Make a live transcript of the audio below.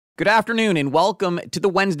Good afternoon and welcome to the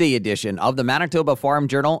Wednesday edition of the Manitoba Farm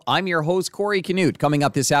Journal. I'm your host, Corey Canute. Coming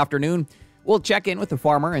up this afternoon, we'll check in with a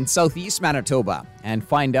farmer in southeast Manitoba and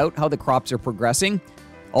find out how the crops are progressing.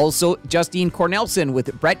 Also, Justine Cornelson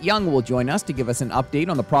with Brett Young will join us to give us an update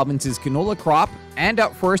on the province's canola crop. And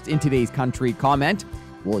up first in today's Country Comment,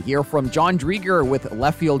 we'll hear from John Drieger with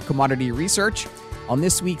Left Field Commodity Research on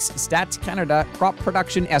this week's Stats Canada Crop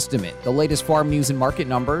Production Estimate. The latest farm news and market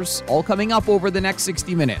numbers, all coming up over the next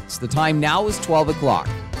 60 minutes. The time now is 12 o'clock.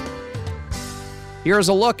 Here's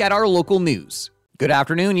a look at our local news. Good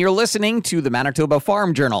afternoon. You're listening to the Manitoba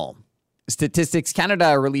Farm Journal. Statistics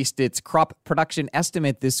Canada released its crop production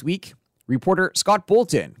estimate this week. Reporter Scott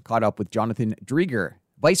Bolton caught up with Jonathan Drieger,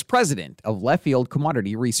 Vice President of Left Field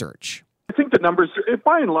Commodity Research. I think the numbers,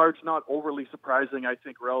 by and large, not overly surprising, I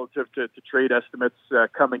think, relative to trade estimates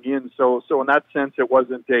coming in. So in that sense, it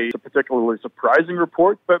wasn't a particularly surprising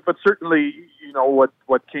report, but certainly, you know,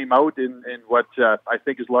 what came out and what I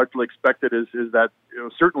think is largely expected is that, you know,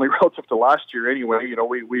 certainly relative to last year anyway, you know,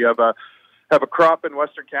 we have a crop in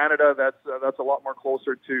Western Canada that's a lot more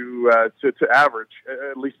closer to average,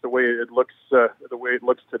 at least the way it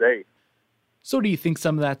looks today. So do you think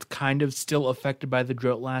some of that's kind of still affected by the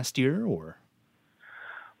drought last year, or?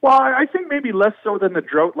 Well, I think maybe less so than the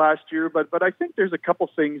drought last year, but I think there's a couple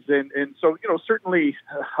things, and so, you know, certainly,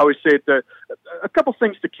 how we say it, a couple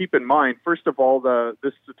things to keep in mind. First of all, the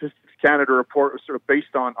Statistics Canada report was sort of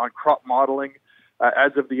based on crop modeling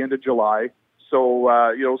as of the end of July.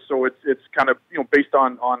 So, you know, so it's kind of, you know, based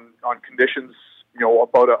on conditions, you know,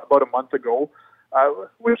 about a month ago.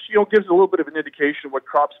 Which, you know, gives a little bit of an indication of what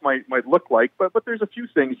crops might look like. But there's a few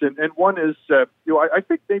things, and one is, you know, I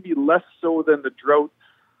think maybe less so than the drought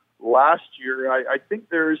last year. I think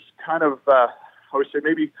there's kind of, I would say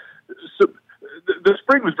maybe, so the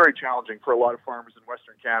spring was very challenging for a lot of farmers in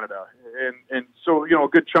Western Canada. And so, you know, a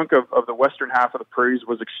good chunk of the western half of the prairies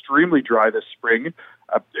was extremely dry this spring.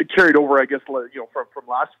 It carried over, I guess, you know, from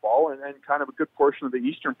last fall, and kind of a good portion of the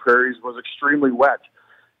eastern prairies was extremely wet.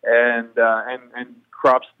 And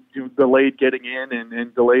crops delayed getting in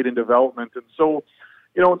and delayed in development. And so,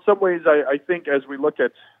 you know, in some ways, I think as we look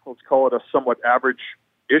at, let's call it a somewhat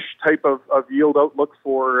average-ish type of yield outlook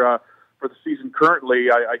for the season currently,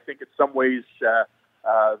 I think in some ways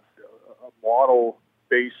a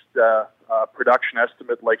model-based production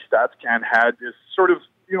estimate like StatsCan had is sort of,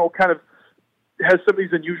 you know, kind of has some of these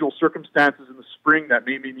unusual circumstances in the spring that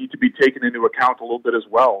maybe need to be taken into account a little bit as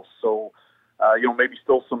well. So, you know, maybe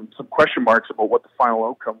still some question marks about what the final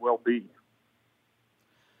outcome will be.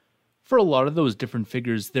 For a lot of those different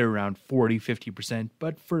figures, they're around 40-50%,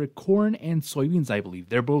 but for corn and soybeans, I believe,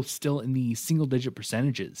 they're both still in the single-digit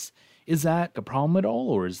percentages. Is that a problem at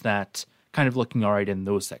all, or is that kind of looking all right in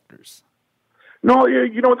those sectors? No,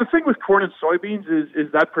 you know, the thing with corn and soybeans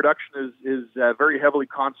is that production is very heavily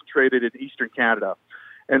concentrated in eastern Canada.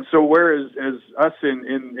 And so whereas us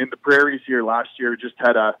in the prairies here last year just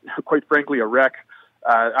had quite frankly, a wreck,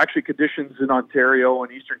 actually conditions in Ontario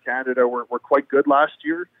and eastern Canada were quite good last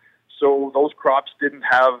year. So those crops didn't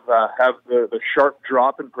have the sharp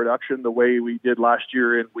drop in production the way we did last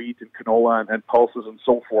year in wheat and canola and pulses and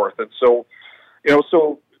so forth. And so, you know,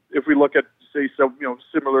 so if we look at, say, some, you know,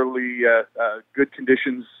 similarly good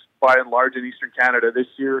conditions by and large in eastern Canada this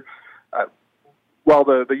year, well,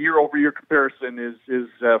 the year-over-year comparison is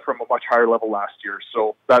from a much higher level last year.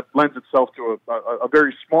 So that lends itself to a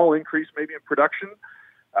very small increase maybe in production.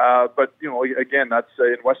 But, you know, again, that's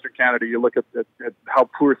in Western Canada, you look at how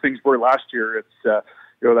poor things were last year. It's,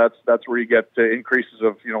 you know, that's where you get increases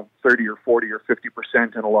of, you know, 30 or 40 or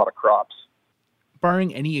 50% in a lot of crops.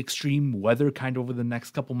 Barring any extreme weather kind of over the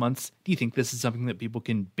next couple months, do you think this is something that people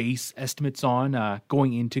can base estimates on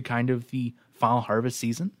going into kind of the final harvest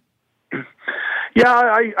season? Yeah,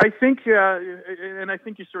 I think, and I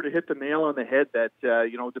think you sort of hit the nail on the head that,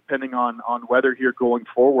 you know, depending on weather here going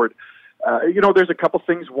forward, you know, there's a couple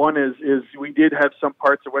things. One is we did have some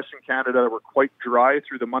parts of Western Canada that were quite dry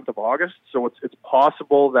through the month of August, so it's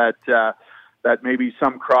possible that maybe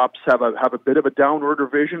some crops have a bit of a downward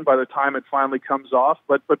revision by the time it finally comes off.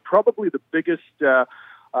 But probably the biggest,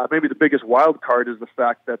 maybe the biggest wild card is the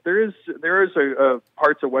fact that there is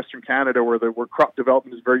parts of Western Canada where crop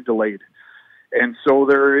development is very delayed. And so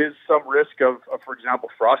there is some risk of, for example,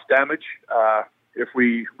 frost damage. If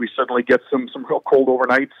we suddenly get some real cold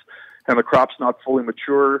overnights and the crop's not fully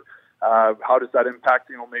mature, how does that impact,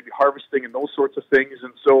 you know, maybe harvesting and those sorts of things?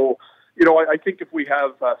 And so, you know, I think if we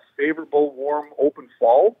have a favorable, warm, open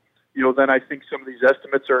fall, you know, then I think some of these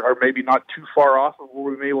estimates are maybe not too far off of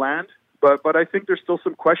where we may land. But I think there's still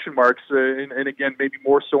some question marks, and again, maybe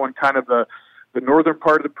more so on kind of the northern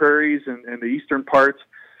part of the prairies and the eastern part.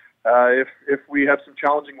 If we have some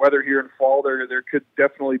challenging weather here in fall, there could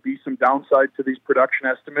definitely be some downside to these production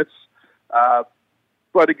estimates.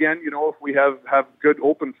 But again, if we have good,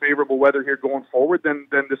 open, favorable weather here going forward, then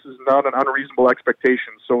this is not an unreasonable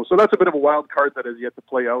expectation. So that's a bit of a wild card that has yet to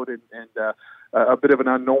play out, and a bit of an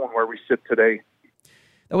unknown where we sit today.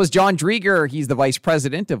 That was John Drieger. He's the Vice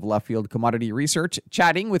President of Left Field Commodity Research,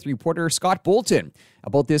 chatting with reporter Scott Bolton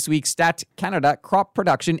about this week's Stats Canada crop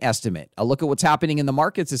production estimate. A look at what's happening in the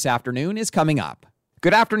markets this afternoon is coming up.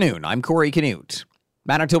 Good afternoon. I'm Corey Canute.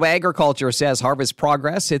 Manitoba Agriculture says harvest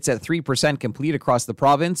progress sits at 3% complete across the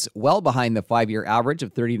province, well behind the 5-year average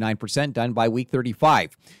of 39% done by week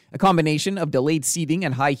 35. A combination of delayed seeding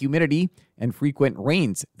and high humidity and frequent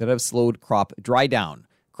rains that have slowed crop dry down.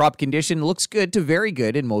 Crop condition looks good to very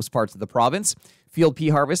good in most parts of the province. Field pea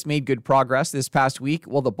harvest made good progress this past week,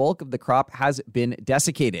 while the bulk of the crop has been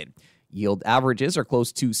desiccated. Yield averages are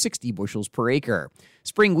close to 60 bushels per acre.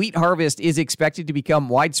 Spring wheat harvest is expected to become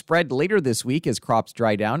widespread later this week as crops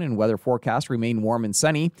dry down and weather forecasts remain warm and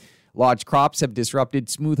sunny. Lodge crops have disrupted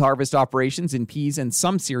smooth harvest operations in peas and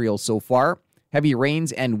some cereals so far. Heavy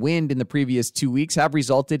rains and wind in the previous 2 weeks have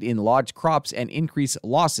resulted in lodge crops and increased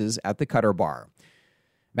losses at the cutter bar.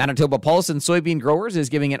 Manitoba Pulse and Soybean Growers is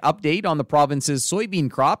giving an update on the province's soybean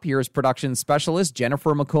crop. Here's production specialist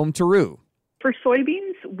Jennifer McComb-Taru. For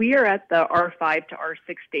soybeans, we are at the R5 to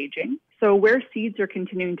R6 staging, so where seeds are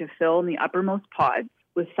continuing to fill in the uppermost pods,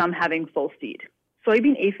 with some having full seed.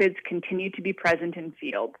 Soybean aphids continue to be present in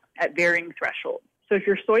fields at varying thresholds. So if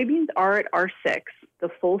your soybeans are at R6, the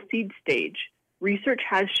full seed stage, research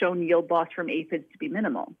has shown yield loss from aphids to be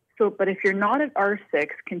minimal. But if you're not at R6,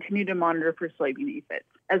 continue to monitor for soybean aphids.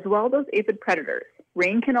 As well, those aphid predators.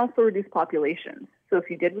 Rain can also reduce populations. So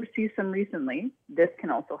if you did receive some recently, this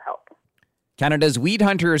can also help. Canada's weed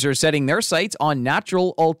hunters are setting their sights on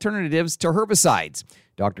natural alternatives to herbicides.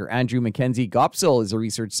 Dr. Andrew Mackenzie Gopsill is a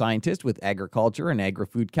research scientist with Agriculture and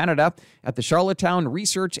Agri-Food Canada at the Charlottetown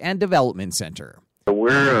Research and Development Centre. So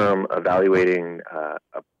we're evaluating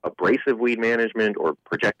abrasive weed management or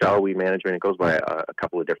projectile weed management. It goes by a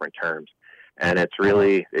couple of different terms. And it's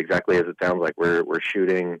really exactly as it sounds like. We're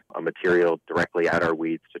shooting a material directly at our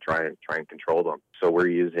weeds to try and control them. So we're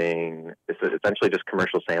using essentially just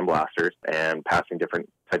commercial sandblasters and passing different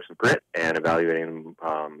types of grit and evaluating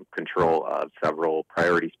control of several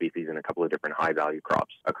priority species and a couple of different high-value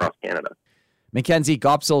crops across Canada. Mackenzie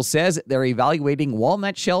Gopsill says they're evaluating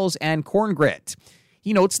walnut shells and corn grit.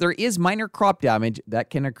 He notes there is minor crop damage that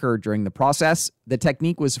can occur during the process. The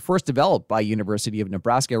technique was first developed by University of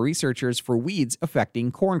Nebraska researchers for weeds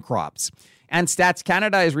affecting corn crops. And Stats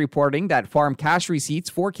Canada is reporting that farm cash receipts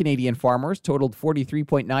for Canadian farmers totaled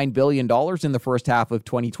 $43.9 billion in the first half of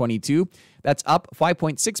 2022. That's up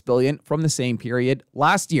 $5.6 billion from the same period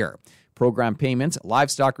last year. Program payments,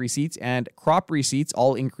 livestock receipts, and crop receipts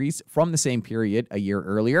all increased from the same period a year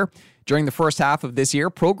earlier. During the first half of this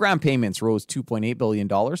year, program payments rose $2.8 billion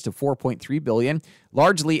to $4.3 billion,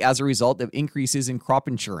 largely as a result of increases in crop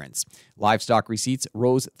insurance. Livestock receipts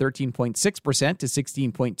rose 13.6% to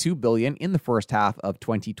 $16.2 billion in the first half of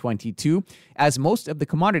 2022, as most of the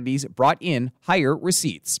commodities brought in higher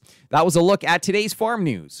receipts. That was a look at today's farm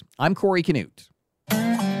news. I'm Corey Canute.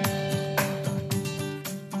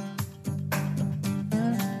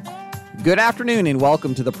 Good afternoon and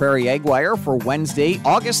welcome to the Prairie Ag Wire for Wednesday,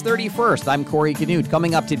 August 31st. I'm Corey Canute.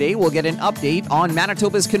 Coming up today, we'll get an update on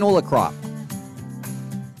Manitoba's canola crop.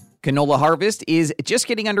 Canola harvest is just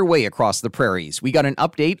getting underway across the prairies. We got an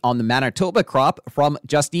update on the Manitoba crop from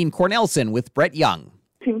Justine Cornelson with Brett Young.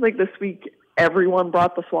 Seems like this week everyone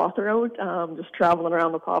brought the swather out, just traveling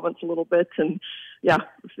around the province a little bit, and yeah,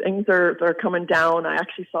 things are coming down. I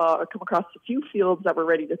actually come across a few fields that were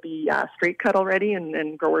ready to be straight cut already,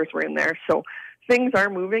 and growers were in there. So things are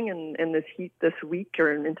moving, and this heat this week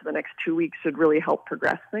or into the next 2 weeks should really help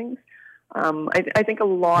progress things. I think a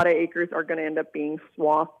lot of acres are going to end up being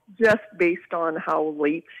swathed just based on how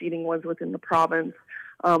late seeding was within the province,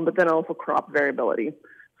 but then also crop variability.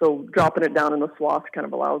 So dropping it down in the swaths kind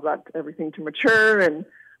of allows everything to mature, and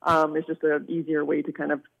it's just an easier way to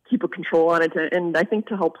kind of keep a control on it, and I think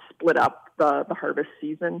to help split up the harvest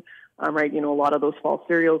season. Right, a lot of those fall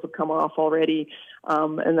cereals have come off already,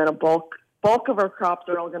 and then a bulk of our crops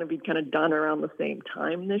are all going to be kind of done around the same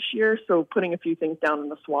time this year. So putting a few things down in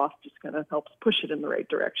the swath just kind of helps push it in the right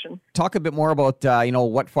direction. Talk a bit more about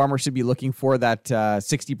what farmers should be looking for that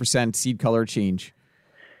 60% seed color change.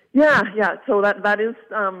 Yeah. So that is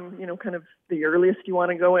kind of the earliest you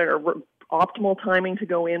want to go in, or optimal timing to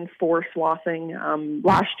go in for swathing.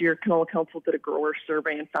 Last year, Canola Council did a grower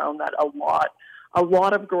survey and found that a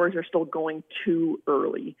lot of growers are still going too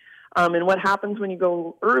early. And what happens when you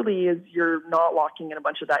go early is you're not locking in a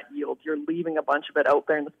bunch of that yield. You're leaving a bunch of it out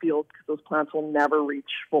there in the field because those plants will never reach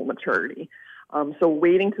full maturity. So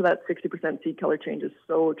waiting to that 60% seed color change is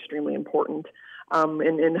so extremely important.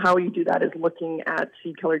 And how you do that is looking at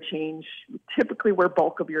seed color change, typically where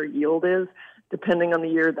bulk of your yield is. Depending on the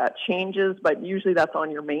year, that changes, but usually that's on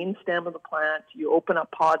your main stem of the plant. You open up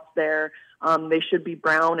pods there. They should be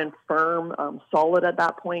brown and firm, solid at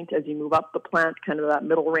that point. As you move up the plant, kind of that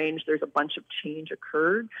middle range, there's a bunch of change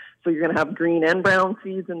occurred. So you're going to have green and brown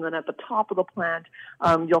seeds, and then at the top of the plant,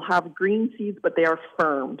 you'll have green seeds, but they are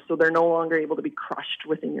firm, so they're no longer able to be crushed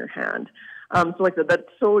within your hand. So like I said, that's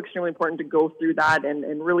so extremely important to go through that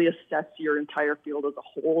and really assess your entire field as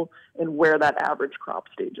a whole and where that average crop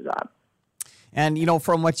stage is at. And,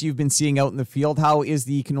 from what you've been seeing out in the field, how is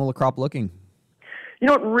the canola crop looking?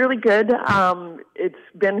 Really good. It's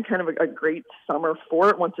been kind of a great summer for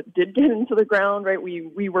it once it did get into the ground, right?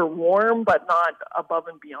 We were warm, but not above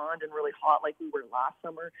and beyond and really hot like we were last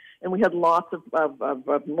summer. And we had lots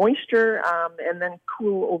of moisture and then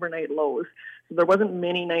cool overnight lows. So there wasn't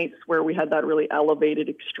many nights where we had that really elevated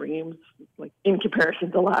extremes, like in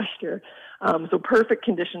comparison to last year. So perfect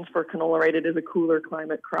conditions for canola, right? It is a cooler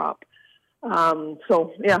climate crop.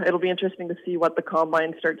 It'll be interesting to see what the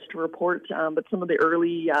combine starts to report. But some of the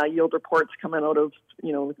early yield reports coming out of,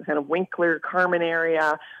 kind of Winkler, Carmen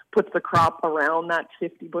area puts the crop around that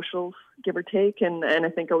 50 bushels, give or take. And I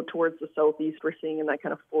think out towards the southeast, we're seeing in that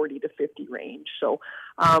kind of 40 to 50 range. So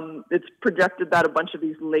it's projected that a bunch of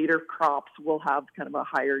these later crops will have kind of a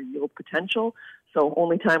higher yield potential. So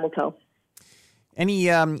only time will tell. Any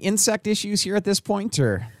insect issues here at this point,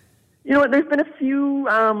 or? There's been a few,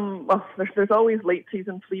 there's always late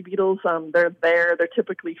season flea beetles. They're there. They're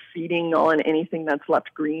typically feeding on anything that's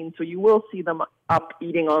left green. So you will see them up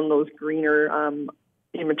eating on those greener,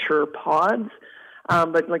 immature pods.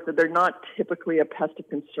 But they're not typically a pest of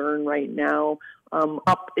concern right now.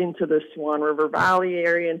 Up into the Swan River Valley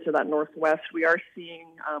area, into that northwest, we are seeing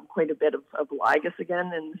quite a bit of lygus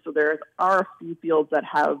again. And so there are a few fields that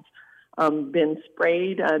have been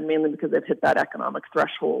sprayed, mainly because they've hit that economic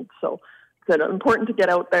threshold. So it's important to get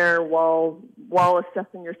out there while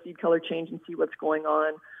assessing your seed color change and see what's going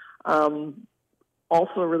on.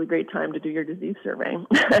 Also a really great time to do your disease survey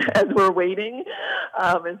as we're waiting.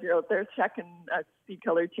 As you're out there checking seed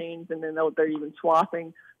color change and then out there even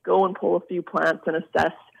swathing, go and pull a few plants and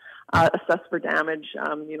assess for damage.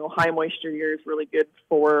 High moisture year is really good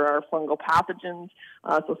for our fungal pathogens.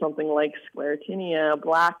 So something like sclerotinia,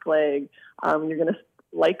 blackleg, you're going to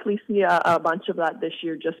likely see a bunch of that this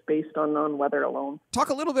year just based on weather alone. Talk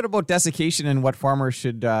a little bit about desiccation and what farmers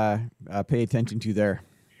should pay attention to there.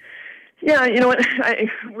 Yeah,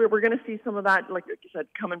 we're going to see some of that, like you said,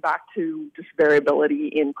 coming back to just variability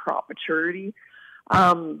in crop maturity.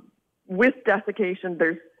 With desiccation,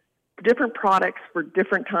 there's different products for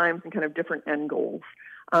different times and kind of different end goals.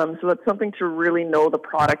 So that's something to really know the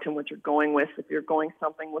product and what you're going with. If you're going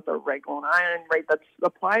something with a Reglone iron, right, that's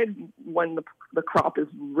applied when the crop is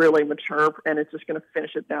really mature and it's just going to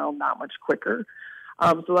finish it down that much quicker.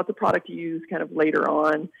 So that's a product you use kind of later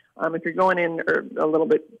on. If you're going in a little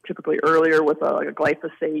bit typically earlier with a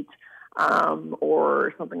glyphosate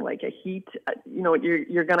or something like a heat,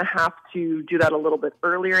 you're going to have to do that a little bit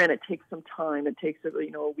earlier, and it takes some time. It takes a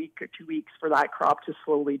week or 2 weeks for that crop to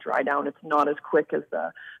slowly dry down. It's not as quick as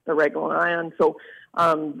the Reglone ion. So,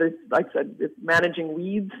 like I said, it's managing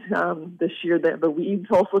weeds. This year, the weeds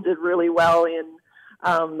also did really well in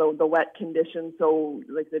the wet conditions. So,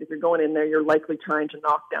 like I said, if you're going in there, you're likely trying to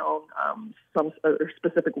knock down some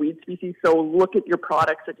specific weed species. So look at your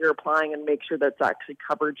products that you're applying and make sure that's actually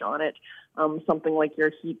coverage on it. Something like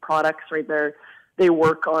your heat products right there, they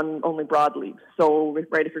work on only broadleaves. So,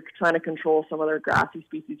 right, if you're trying to control some other grassy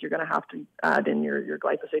species, you're going to have to add in your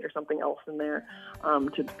glyphosate or something else in there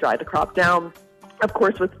to dry the crop down. Of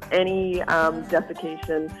course, with any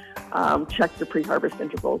desiccation, check your pre-harvest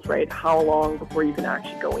intervals, right? How long before you can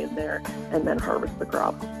actually go in there and then harvest the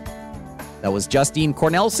crop. That was Justine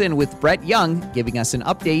Cornelson with Brett Young giving us an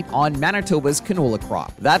update on Manitoba's canola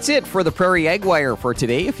crop. That's it for the Prairie Ag Wire for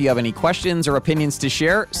today. If you have any questions or opinions to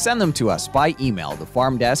share, send them to us by email,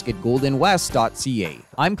 thefarmdesk@goldenwest.ca.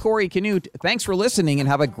 I'm Corey Canute. Thanks for listening and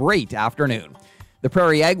have a great afternoon. The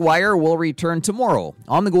Prairie Ag Wire will return tomorrow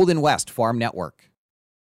on the Golden West Farm Network.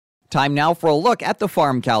 Time now for a look at the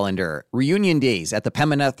farm calendar. Reunion Days at the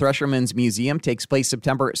Pembina Threshermen's Museum takes place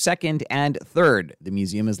September 2nd and 3rd. The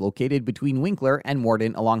museum is located between Winkler and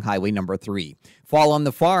Morden along Highway number 3. Fall on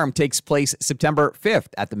the Farm takes place September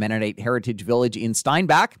 5th at the Mennonite Heritage Village in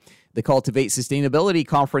Steinbach. The Cultivate Sustainability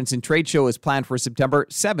Conference and Trade Show is planned for September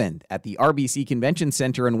 7th at the RBC Convention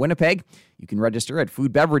Centre in Winnipeg. You can register at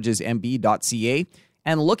foodbeveragesmb.ca.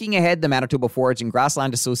 And looking ahead, the Manitoba Forage and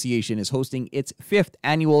Grassland Association is hosting its 5th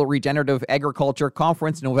annual Regenerative Agriculture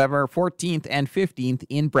Conference November 14th and 15th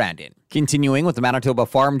in Brandon. Continuing with the Manitoba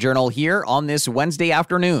Farm Journal here on this Wednesday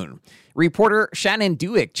afternoon. Reporter Shannon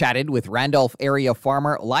Dewick chatted with Randolph area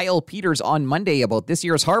farmer Lyle Peters on Monday about this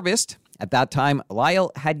year's harvest. At that time,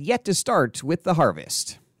 Lyle had yet to start with the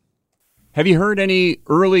harvest. Have you heard any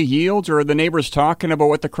early yields or are the neighbors talking about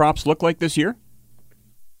what the crops look like this year?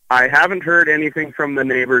 I haven't heard anything from the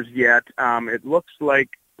neighbors yet. It looks like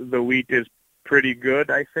the wheat is pretty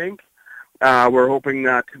good, I think. We're hoping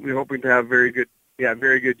to have very good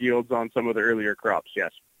yields on some of the earlier crops,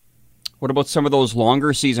 yes. What about some of those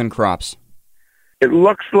longer season crops? It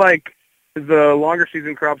looks like the longer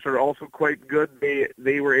season crops are also quite good.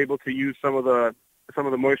 They were able to use some of the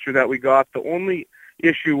moisture that we got. The only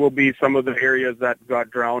issue will be some of the areas that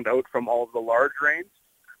got drowned out from all of the large rains.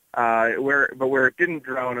 Where it didn't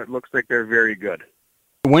drown, it looks like they're very good.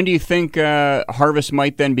 When do you think harvest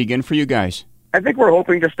might then begin for you guys? I think we're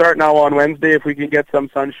hoping to start now on Wednesday if we can get some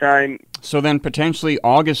sunshine. So then potentially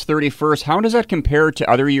August 31st. How does that compare to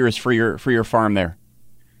other years for your farm there?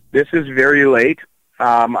 This is very late.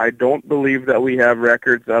 I don't believe that we have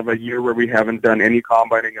records of a year where we haven't done any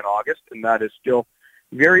combining in August, and that is still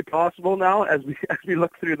very possible now as we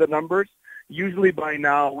look through the numbers. Usually by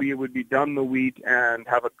now we would be done the wheat and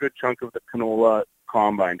have a good chunk of the canola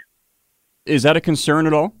combined. Is that a concern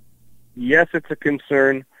at all? Yes, it's a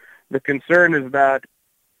concern. The concern is that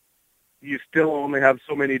you still only have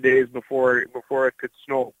so many days before it could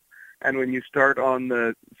snow. And when you start on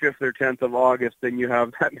the 5th or 10th of August, then you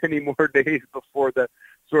have that many more days before the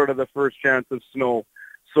first chance of snow.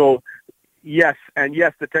 So yes,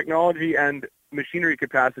 the technology and machinery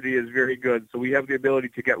capacity is very good, so we have the ability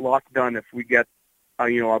to get lots done if we get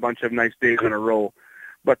a bunch of nice days in a row.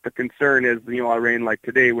 But the concern is a rain like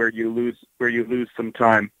today where you lose some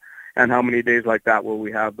time, and how many days like that will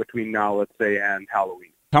we have between now, let's say, and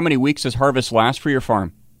Halloween. How many weeks does harvest last for your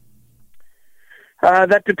farm?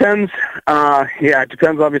 That depends. It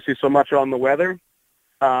depends obviously so much on the weather.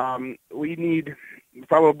 We need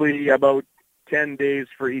probably about 10 days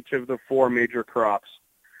for each of the 4 major crops.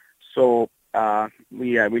 So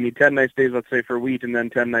we need 10 nice days, let's say, for wheat, and then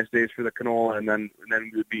 10 nice days for the canola, and then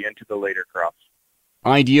we would be into the later crops.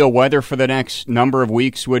 Ideal weather for the next number of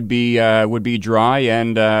weeks would be dry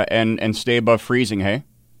and stay above freezing, hey?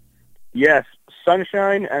 Yes,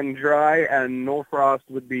 sunshine and dry and no frost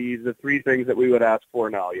would be the 3 things that we would ask for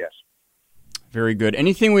now, yes. Very good.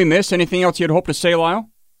 Anything we missed? Anything else you'd hope to say, Lyle?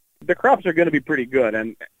 The crops are going to be pretty good,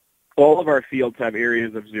 and all of our fields have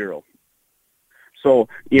areas of zero. So,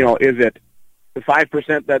 is it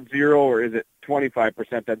 5% that's zero, or is it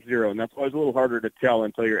 25% that's zero? And that's always a little harder to tell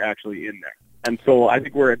until you're actually in there. And so I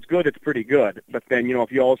think where it's good, it's pretty good. But then,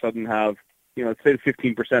 if you all of a sudden have, let's say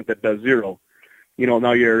 15% that does zero,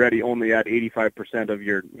 now you're already only at 85% of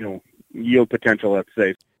your, yield potential, let's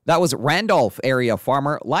say. That was Randolph area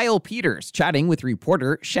farmer Lyle Peters chatting with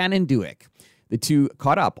reporter Shannon Dewick. The two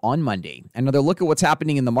caught up on Monday. Another look at what's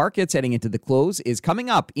happening in the markets heading into the close is coming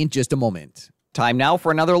up in just a moment. Time now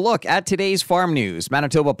for another look at today's farm news.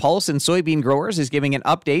 Manitoba Pulse and Soybean Growers is giving an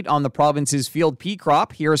update on the province's field pea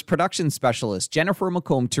crop. Here is production specialist Jennifer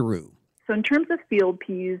McComb-Theroux. So in terms of field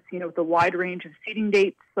peas, with a wide range of seeding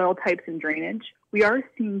dates, soil types, and drainage, we are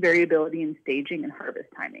seeing variability in staging and harvest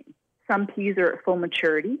timing. Some peas are at full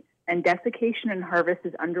maturity, and desiccation and harvest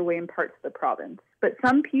is underway in parts of the province. But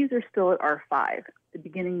some peas are still at R5, the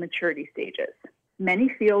beginning maturity stages. Many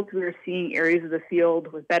fields, we are seeing areas of the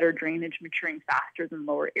field with better drainage maturing faster than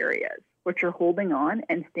lower areas, which are holding on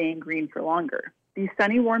and staying green for longer. These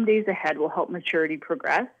sunny, warm days ahead will help maturity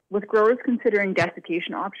progress, with growers considering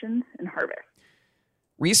desiccation options and harvest.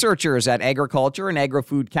 Researchers at Agriculture and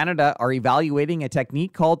Agri-Food Canada are evaluating a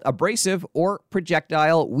technique called abrasive or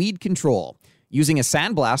projectile weed control. Using a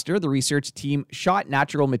sandblaster, the research team shot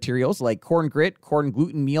natural materials like corn grit, corn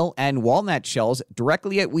gluten meal, and walnut shells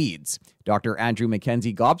directly at weeds. Dr. Andrew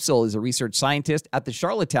Mackenzie Gobsell is a research scientist at the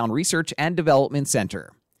Charlottetown Research and Development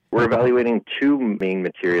Center. We're evaluating 2 main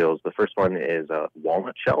materials. The first one is a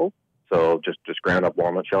walnut shell, so just ground up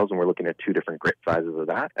walnut shells, and we're looking at 2 different grit sizes of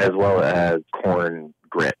that, as well as corn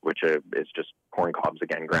grit, which is just corn cobs,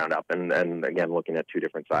 again, ground up, and again, looking at 2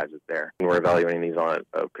 different sizes there. And we're evaluating these on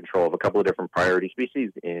control of a couple of different priority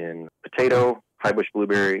species in potato, high bush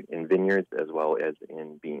blueberry, in vineyards, as well as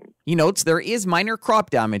in beans. He notes there is minor crop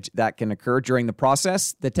damage that can occur during the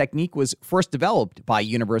process. The technique was first developed by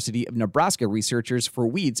University of Nebraska researchers for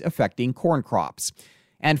weeds affecting corn crops.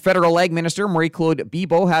 And Federal Ag Minister Marie-Claude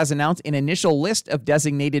Bibeau has announced an initial list of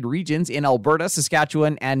designated regions in Alberta,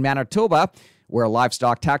 Saskatchewan, and Manitoba where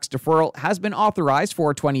livestock tax deferral has been authorized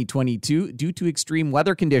for 2022 due to extreme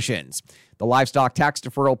weather conditions. The livestock tax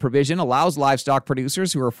deferral provision allows livestock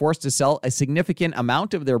producers who are forced to sell a significant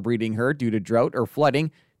amount of their breeding herd due to drought or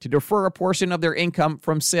flooding to defer a portion of their income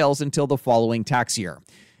from sales until the following tax year.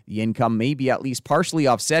 The income may be at least partially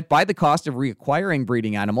offset by the cost of reacquiring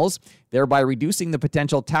breeding animals, thereby reducing the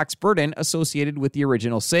potential tax burden associated with the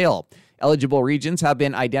original sale. Eligible regions have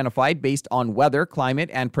been identified based on weather, climate,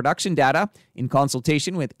 and production data in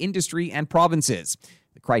consultation with industry and provinces.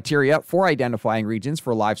 The criteria for identifying regions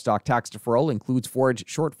for livestock tax deferral includes forage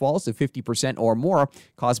shortfalls of 50% or more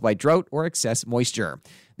caused by drought or excess moisture.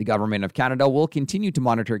 The Government of Canada will continue to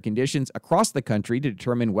monitor conditions across the country to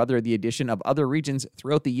determine whether the addition of other regions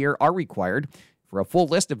throughout the year are required. For a full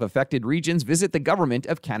list of affected regions, visit the Government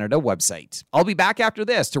of Canada website. I'll be back after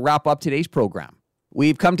this to wrap up today's program.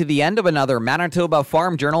 We've come to the end of another Manitoba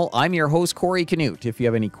Farm Journal. I'm your host, Corey Canute. If you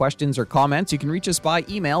have any questions or comments, you can reach us by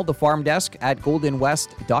email,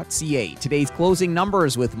 thefarmdesk@goldenwest.ca. Today's closing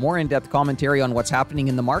numbers with more in-depth commentary on what's happening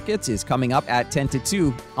in the markets is coming up at 10 to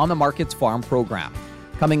 2 on the Markets Farm program.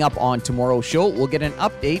 Coming up on tomorrow's show, we'll get an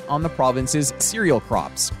update on the province's cereal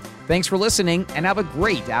crops. Thanks for listening and have a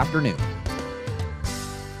great afternoon.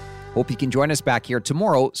 Hope you can join us back here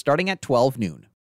tomorrow starting at 12 noon.